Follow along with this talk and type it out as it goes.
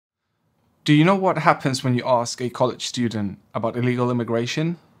Do you know what happens when you ask a college student about illegal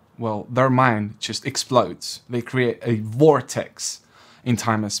immigration? Well, their mind just explodes. They create a vortex in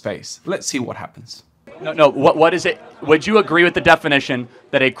time and space. Let's see what happens. No. What is it? Would you agree with the definition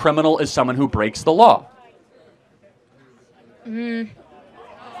that a criminal is someone who breaks the law?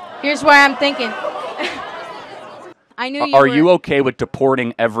 Here's why I'm thinking. I knew you Are were... you okay with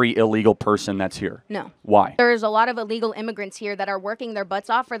deporting every illegal person that's here? No. Why? There's a lot of illegal immigrants here that are working their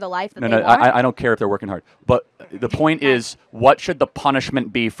butts off for the life that No, they no, want. I don't care if they're working hard. But the point is, what should the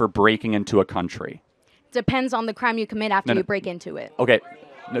punishment be for breaking into a country? Depends on the crime you commit after you break into it. Okay,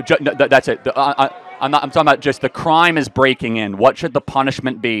 no, that's it. I'm talking about just the crime is breaking in. What should the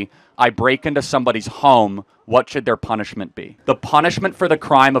punishment be? I break into somebody's home. What should their punishment be? The punishment for the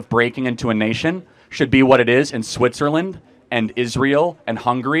crime of breaking into a nation should be what it is in Switzerland and Israel and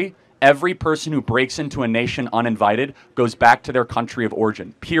Hungary. Every person who breaks into a nation uninvited goes back to their country of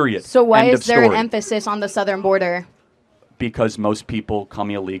origin, period. So why End is of there an story. emphasis on the southern border? Because most people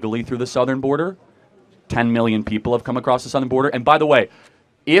come illegally through the southern border. 10 million people have come across the southern border. And by the way,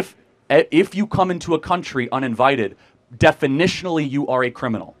 if you come into a country uninvited, definitionally you are a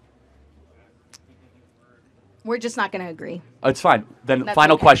criminal. We're just not going to agree. It's fine. Then That's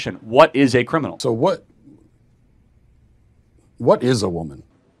final okay. question. What is a criminal? So what is a woman?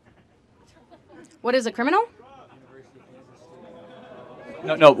 What is a criminal?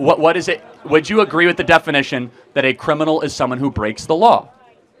 No. What is it? Would you agree with the definition that a criminal is someone who breaks the law?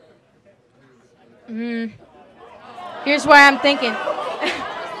 Here's why I'm thinking.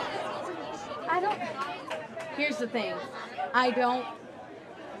 Here's the thing. I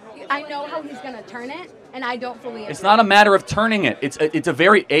know how he's going to turn it, and I don't fully agree. It's not a matter of turning it. It's a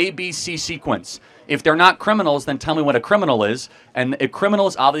very ABC sequence. If they're not criminals, then tell me what a criminal is. And a criminal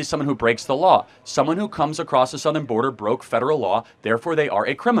is obviously someone who breaks the law. Someone who comes across the southern border broke federal law, therefore they are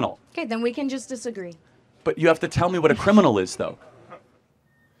a criminal. Okay, then we can just disagree. But you have to tell me what a criminal is, though.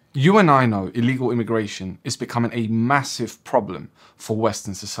 You and I know illegal immigration is becoming a massive problem for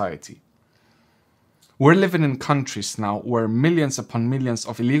Western society. We're living in countries now where millions upon millions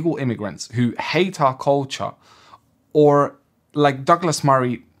of illegal immigrants who hate our culture, or like Douglas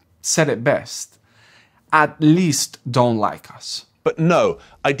Murray said it best, at least don't like us. But no,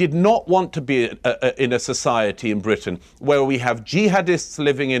 I did not want to be in a society in Britain where we have jihadists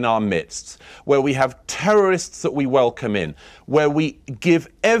living in our midst, where we have terrorists that we welcome in, where we give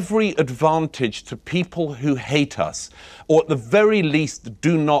every advantage to people who hate us, or at the very least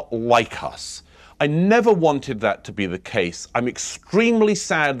do not like us. I never wanted that to be the case. I'm extremely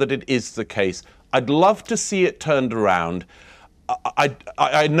sad that it is the case. I'd love to see it turned around.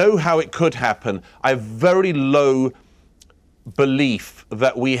 I know how it could happen. I have very low belief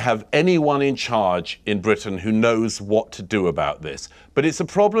that we have anyone in charge in Britain who knows what to do about this. But it's a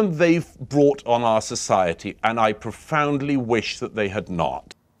problem they've brought on our society, and I profoundly wish that they had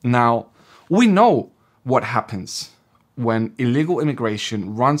not. Now, we know what happens when illegal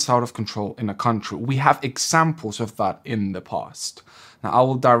immigration runs out of control in a country. We have examples of that in the past. Now, I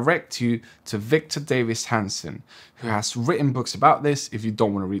will direct you to Victor Davis Hanson, who has written books about this. If you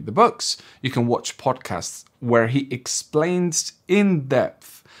don't want to read the books, you can watch podcasts where he explains in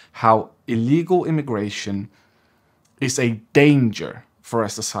depth how illegal immigration is a danger for a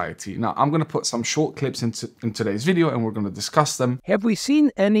society. Now, I'm going to put some short clips in today's video, and we're going to discuss them. Have we seen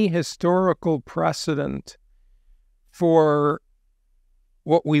any historical precedent for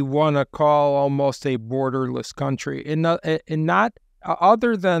what we want to call almost a borderless country, in not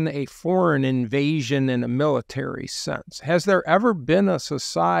other than a foreign invasion in a military sense? Has there ever been a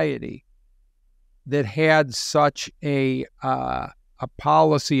society that had such a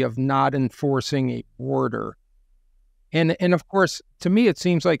policy of not enforcing a border? And of course, to me, it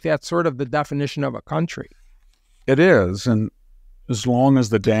seems like that's sort of the definition of a country. It is, and as long as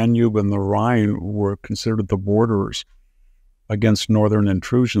the Danube and the Rhine were considered the borders against northern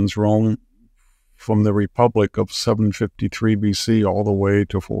intrusions, Rome, from the Republic of 753 BC all the way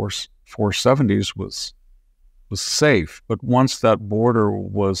to 470s, was safe. But once that border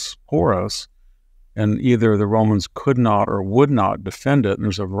was porous, and either the Romans could not or would not defend it, and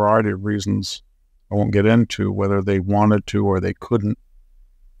there's a variety of reasons I won't get into, whether they wanted to or they couldn't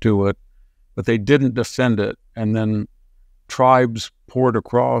do it, but they didn't defend it, and then tribes poured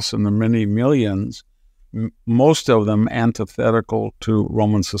across in the many millions, most of them antithetical to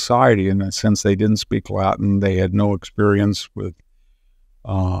Roman society in a sense. They didn't speak Latin. They had no experience with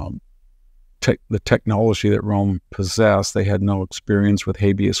the technology that Rome possessed. They had no experience with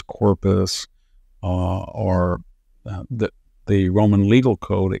habeas corpus or the Roman legal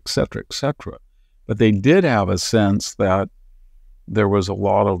code, etc., etc. But they did have a sense that there was a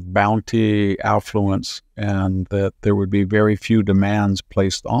lot of bounty, affluence, and that there would be very few demands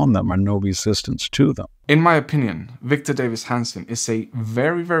placed on them and no resistance to them. In my opinion, Victor Davis Hanson is a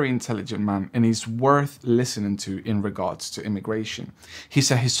very, very intelligent man, and he's worth listening to in regards to immigration.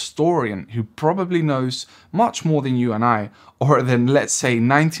 He's a historian who probably knows much more than you and I, or than, let's say,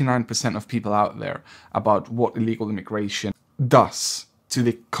 99% of people out there, about what illegal immigration does to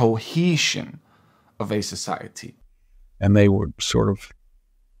the cohesion of a society. And they would sort of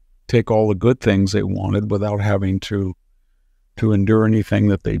take all the good things they wanted without having to endure anything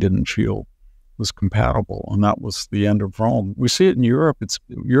that they didn't feel was compatible. And that was the end of Rome. We see it in Europe.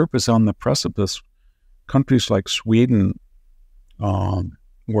 Europe is on the precipice. Countries like Sweden,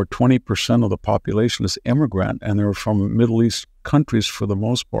 where 20% of the population is immigrant, and they're from Middle East countries for the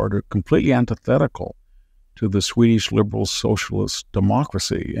most part, are completely antithetical to the Swedish liberal socialist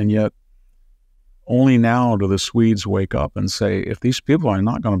democracy. And yet, only now do the Swedes wake up and say, if these people are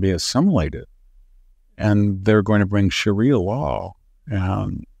not going to be assimilated, and they're going to bring Sharia law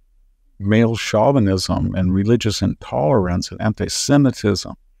and male chauvinism and religious intolerance and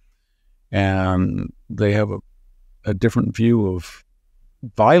anti-Semitism, and they have a different view of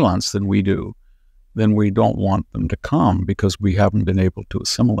violence than we do, then we don't want them to come, because we haven't been able to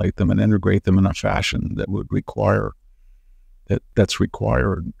assimilate them and integrate them in a fashion that would require, that's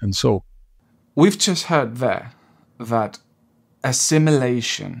required. And so we've just heard there that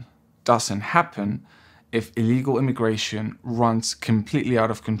assimilation doesn't happen if illegal immigration runs completely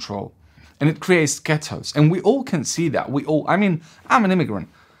out of control. And it creates ghettos. And we all can see that. I mean, I'm an immigrant.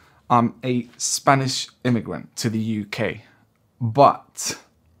 I'm a Spanish immigrant to the UK. But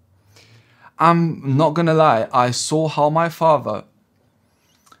I'm not gonna lie, I saw how my father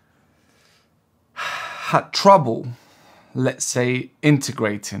had trouble, let's say,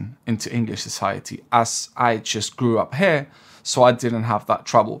 integrating into English society, as I just grew up here, so I didn't have that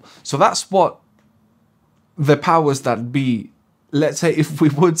trouble. So that's what the powers that be, let's say, if we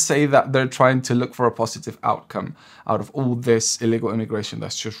would say that they're trying to look for a positive outcome out of all this illegal immigration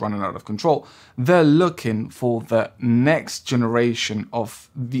that's just running out of control, they're looking for the next generation of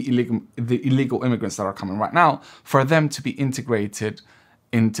the illegal immigrants that are coming right now, for them to be integrated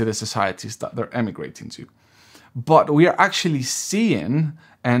into the societies that they're emigrating to. But we are actually seeing,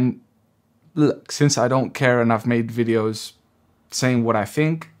 and look, since I don't care and I've made videos saying what I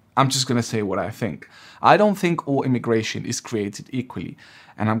think, I'm just going to say what I think. I don't think all immigration is created equally.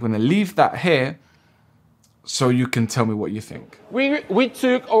 And I'm going to leave that here so you can tell me what you think. We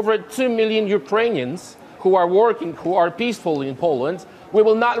took over 2 million Ukrainians who are working, who are peaceful in Poland. We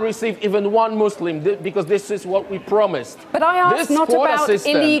will not receive even one Muslim because this is what we promised. But I asked not about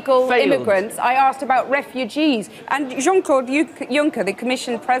illegal immigrants, I asked about refugees. And Jean-Claude Juncker, the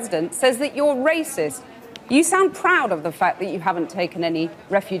Commission President, says that you're racist. You sound proud of the fact that you haven't taken any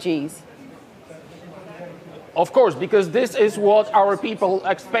refugees. Of course, because this is what our people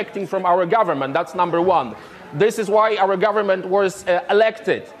are expecting from our government. That's number one. This is why our government was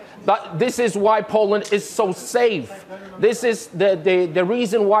elected. But this is why Poland is so safe. This is the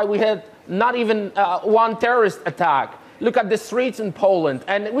reason why we had not even one terrorist attack. Look at the streets in Poland.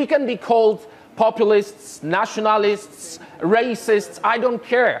 And we can be called populists, nationalists, racists. I don't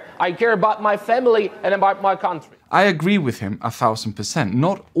care. I care about my family and about my country. I agree with him 1000%.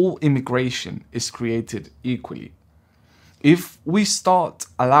 Not all immigration is created equally. If we start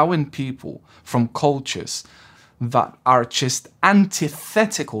allowing people from cultures that are just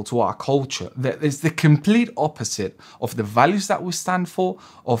antithetical to our culture, that is the complete opposite of the values that we stand for,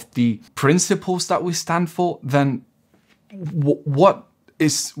 of the principles that we stand for, then what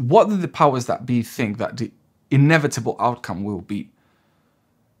do the powers that be think that the inevitable outcome will be?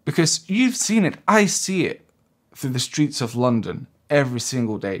 Because you've seen it, I see it through the streets of London every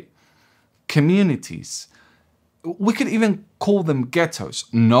single day. Communities, we could even call them ghettos,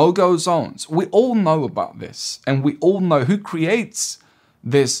 no-go zones. We all know about this, and we all know who creates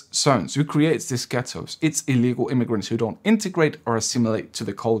these zones, who creates these ghettos. It's illegal immigrants who don't integrate or assimilate to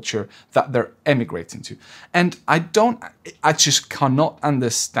the culture that they're emigrating to. And I just cannot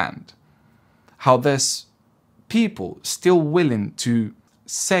understand how there's people still willing to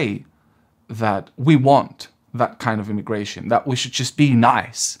say that we want that kind of immigration, that we should just be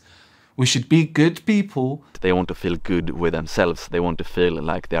nice. We should be good people. They want to feel good with themselves. They want to feel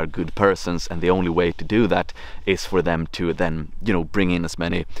like they are good persons, and the only way to do that is for them to then, bring in as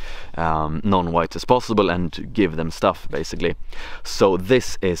many non-whites as possible and give them stuff, basically. So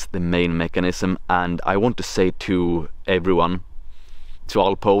this is the main mechanism, and I want to say to everyone, to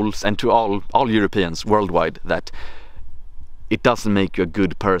all Poles and to all Europeans worldwide, that it doesn't make you a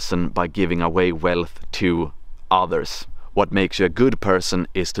good person by giving away wealth to others. what makes you a good person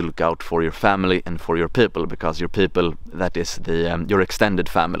is to look out for your family and for your people, because your people, that is your extended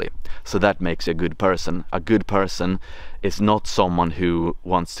family. So that makes you a good person. A good person is not someone who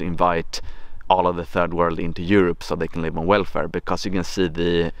wants to invite all of the third world into Europe so they can live on welfare, because you can see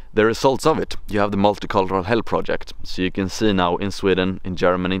the results of it. You have the Multicultural Health Project. So you can see now in Sweden, in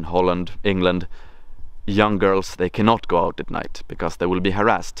Germany, in Holland, England, young girls, they cannot go out at night because they will be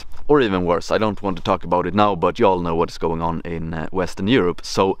harassed. Or even worse, I don't want to talk about it now, but you all know what is going on in Western Europe.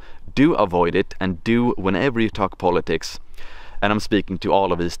 So do avoid it, and do, whenever you talk politics, and I'm speaking to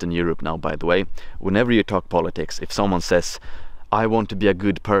all of Eastern Europe now, by the way, whenever you talk politics, if someone says, I want to be a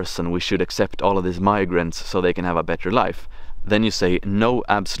good person, we should accept all of these migrants so they can have a better life, then you say, no,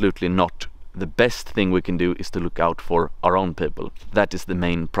 absolutely not. The best thing we can do is to look out for our own people. That is the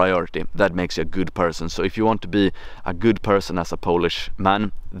main priority. That makes you a good person. So if you want to be a good person as a Polish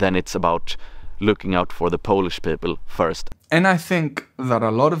man, then it's about looking out for the Polish people first. And I think that a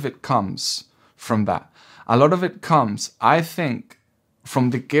lot of it comes from that. A lot of it comes, I think, from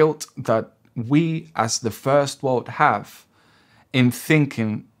the guilt that we as the first world have in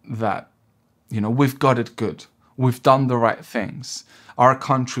thinking that, you know, we've got it good. We've done the right things. Our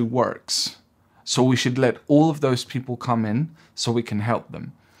country works. So we should let all of those people come in so we can help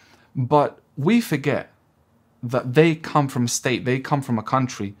them. But we forget that they come from a state, they come from a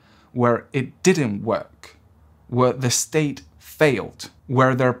country where it didn't work, where the state failed,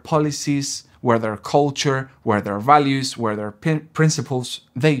 where their policies, where their culture, where their values, where their principles,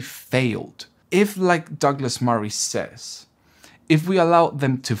 they failed. If, like Douglas Murray says, if we allow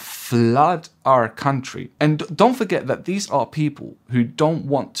them to flood our country, and don't forget that these are people who don't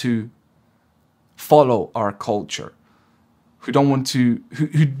want to follow our culture, who don't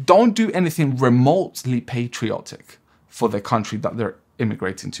do anything remotely patriotic for the country that they're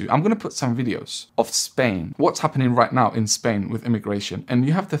immigrating to. I'm going to put some videos of Spain, what's happening right now in Spain with immigration. And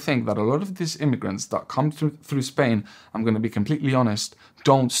you have to think that a lot of these immigrants that come through Spain, I'm going to be completely honest,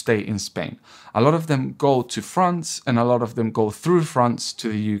 don't stay in Spain. A lot of them go to France, and a lot of them go through France to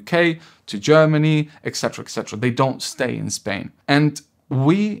the UK, to Germany, etc., etc. They don't stay in Spain. And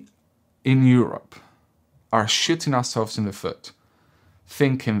we in Europe are shooting ourselves in the foot,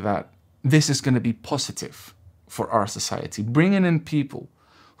 thinking that this is going to be positive for our society, bringing in people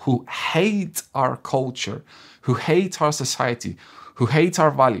who hate our culture, who hate our society, who hate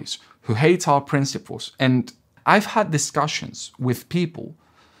our values, who hate our principles. And I've had discussions with people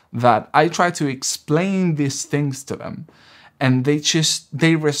that I try to explain these things to them, and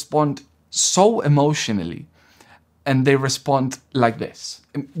they respond so emotionally, and they respond like this.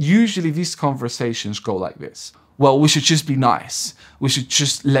 And usually these conversations go like this. Well, we should just be nice. We should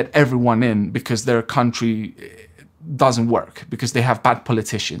just let everyone in because their country doesn't work, because they have bad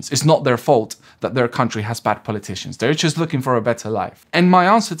politicians. It's not their fault that their country has bad politicians. They're just looking for a better life. And my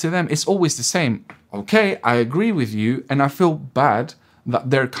answer to them is always the same. Okay, I agree with you, and I feel bad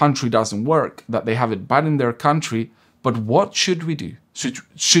that their country doesn't work, that they have it bad in their country, but what should we do?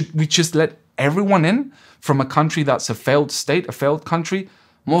 Should we just let everyone in from a country that's a failed state, a failed country?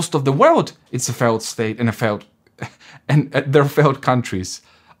 Most of the world, it's a failed state and they're failed countries.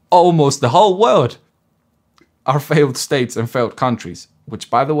 Almost the whole world are failed states and failed countries,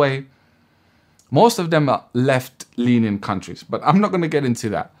 which, by the way, most of them are left-leaning countries, but I'm not going to get into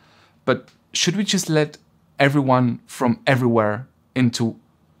that. But should we just let everyone from everywhere into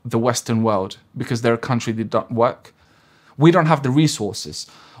the Western world because their country did not work? We don't have the resources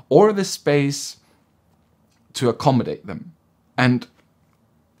or the space to accommodate them. And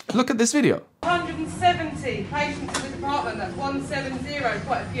look at this video. 170 patients in the department, that's 170,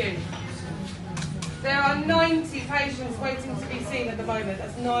 quite a few. There are 90 patients waiting to be seen at the moment,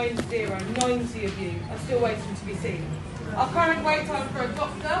 that's 90 of you are still waiting to be seen. Our current wait time for a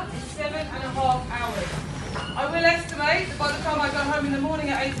doctor is 7.5 hours. I will estimate that by the time I go home in the morning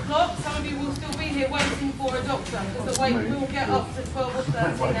at 8 o'clock, some of you will still be here waiting for a doctor, because the wait will get up to 12 or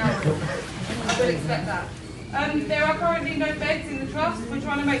 13 hours. I will expect that. There are currently no beds in the trust. We're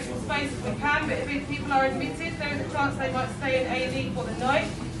trying to make some space if we can, but if people are admitted, there is a chance they might stay in A&E for the night.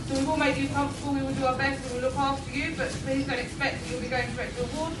 So we will make you comfortable, we will do our best, we will look after you, but please don't expect that you'll be going straight to a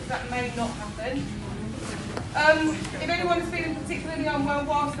ward, because that may not happen. If anyone is feeling particularly unwell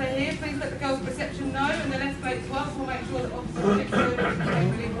whilst they're here, please let the girls at reception know, and then escalate to us. We'll make sure that officers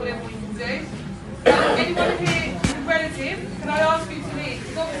take whatever we can do. Anyone here with a relative, can I ask you to leave?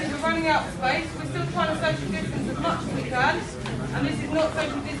 Because obviously we're running out of space. We're still trying to social distance as much as we can, and this is not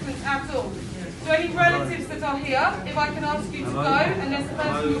social distance at all. So any relatives that are here, if I can ask you to go, unless the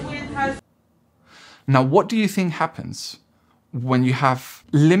person you're with has... Now, what do you think happens when you have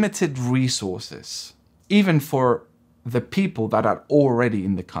limited resources, even for the people that are already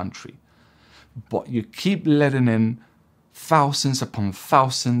in the country. But you keep letting in thousands upon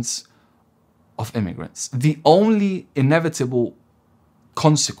thousands of immigrants. The only inevitable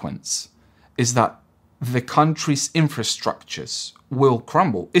consequence is that the country's infrastructures will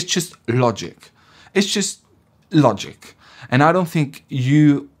crumble. It's just logic. It's just logic. And I don't think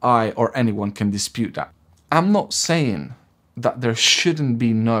you, I, or anyone can dispute that. I'm not saying that there shouldn't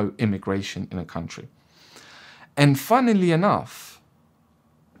be no immigration in a country. And funnily enough,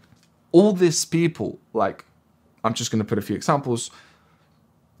 all these people, like, I'm just going to put a few examples,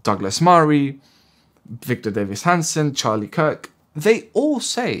 Douglas Murray, Victor Davis Hanson, Charlie Kirk, they all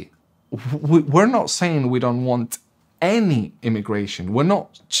say, we're not saying we don't want any immigration. We're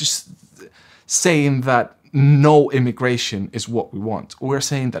not just saying that no immigration is what we want. We're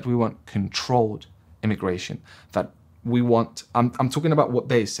saying that we want controlled immigration, that we want, I'm talking about what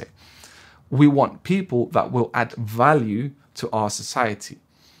they say. We want people that will add value to our society.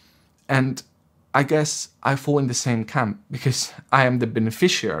 And I guess I fall in the same camp because I am the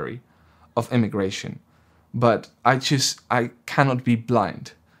beneficiary of immigration. But I cannot be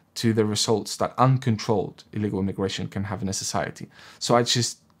blind to the results that uncontrolled illegal immigration can have in a society. So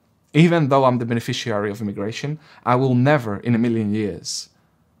even though I'm the beneficiary of immigration, I will never in a million years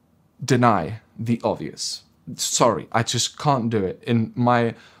deny the obvious. Sorry, I just can't do it. In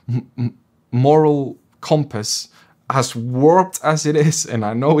my moral compass, as warped as it is, and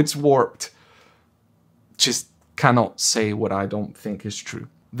I know it's warped, just cannot say what I don't think is true.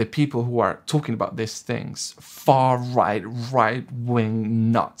 The people who are talking about these things, far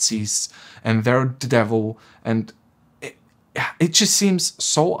right-wing Nazis, and they're the devil, and it just seems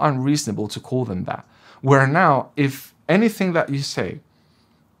so unreasonable to call them that. Where now, if anything that you say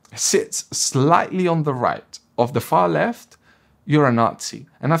sits slightly on the right of the far left, you're a Nazi.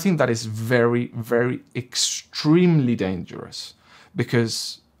 And I think that is very, very extremely dangerous,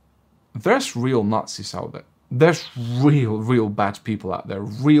 because there's real Nazis out there. There's real bad people out there,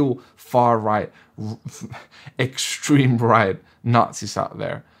 real far right, extreme right Nazis out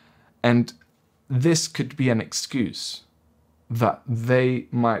there. And this could be an excuse that they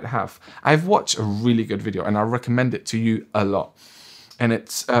might have. I've watched a really good video and I recommend it to you a lot. And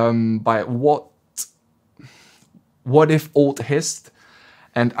it's by What If Alt Hist.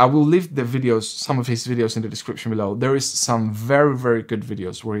 And I will leave the videos, some of his videos in the description below. There is some very, very good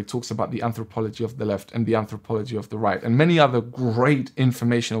videos where he talks about the anthropology of the left and the anthropology of the right, and many other great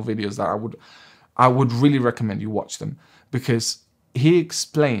informational videos that I would really recommend you watch them, because he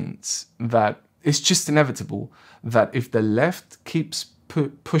explains that it's just inevitable that if the left keeps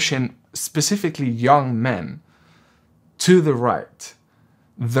pushing specifically young men to the right,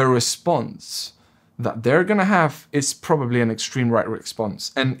 the response that they're going to have is probably an extreme right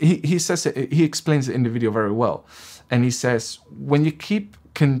response. And he says it, he explains it in the video very well. And he says, when you keep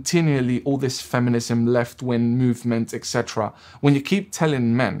continually all this feminism, left-wing movement, etc., when you keep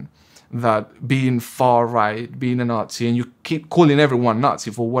telling men that being far right, being a Nazi, and you keep calling everyone Nazi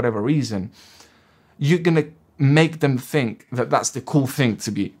for whatever reason, you're going to make them think that that's the cool thing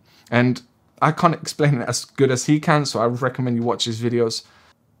to be. And I can't explain it as good as he can, so I would recommend you watch his videos.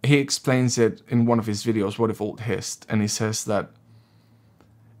 He explains it in one of his videos, What If Alt Hist, and he says that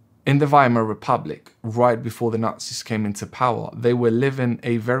in the Weimar Republic, right before the Nazis came into power, they were living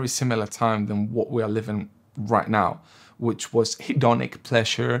a very similar time than what we are living right now, which was hedonic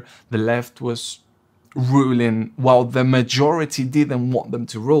pleasure. The left was ruling while the majority didn't want them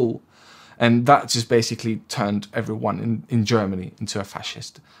to rule. And that just basically turned everyone in Germany into a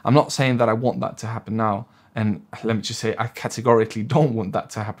fascist. I'm not saying that I want that to happen now. And let me just say, I categorically don't want that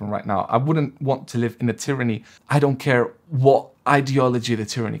to happen right now. I wouldn't want to live in a tyranny. I don't care what ideology the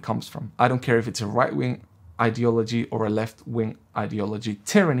tyranny comes from. I don't care if it's a right-wing ideology or a left-wing ideology.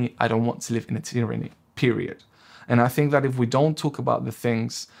 Tyranny, I don't want to live in a tyranny, period. And I think that if we don't talk about the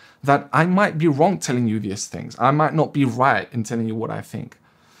things that I might be wrong telling you these things, I might not be right in telling you what I think.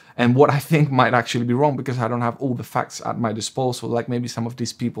 And what I think might actually be wrong because I don't have all the facts at my disposal, like maybe some of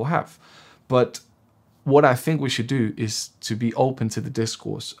these people have. But what I think we should do is to be open to the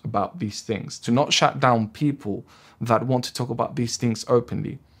discourse about these things, to not shut down people that want to talk about these things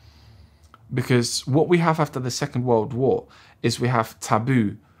openly. Because what we have after the Second World War is we have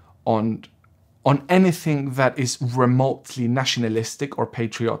taboo on anything that is remotely nationalistic or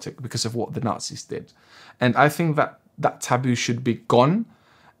patriotic because of what the Nazis did. And I think that that taboo should be gone,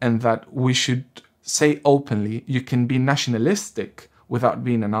 and that we should say openly, you can be nationalistic without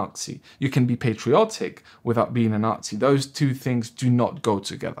being a Nazi. You can be patriotic without being a Nazi. Those two things do not go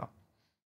together.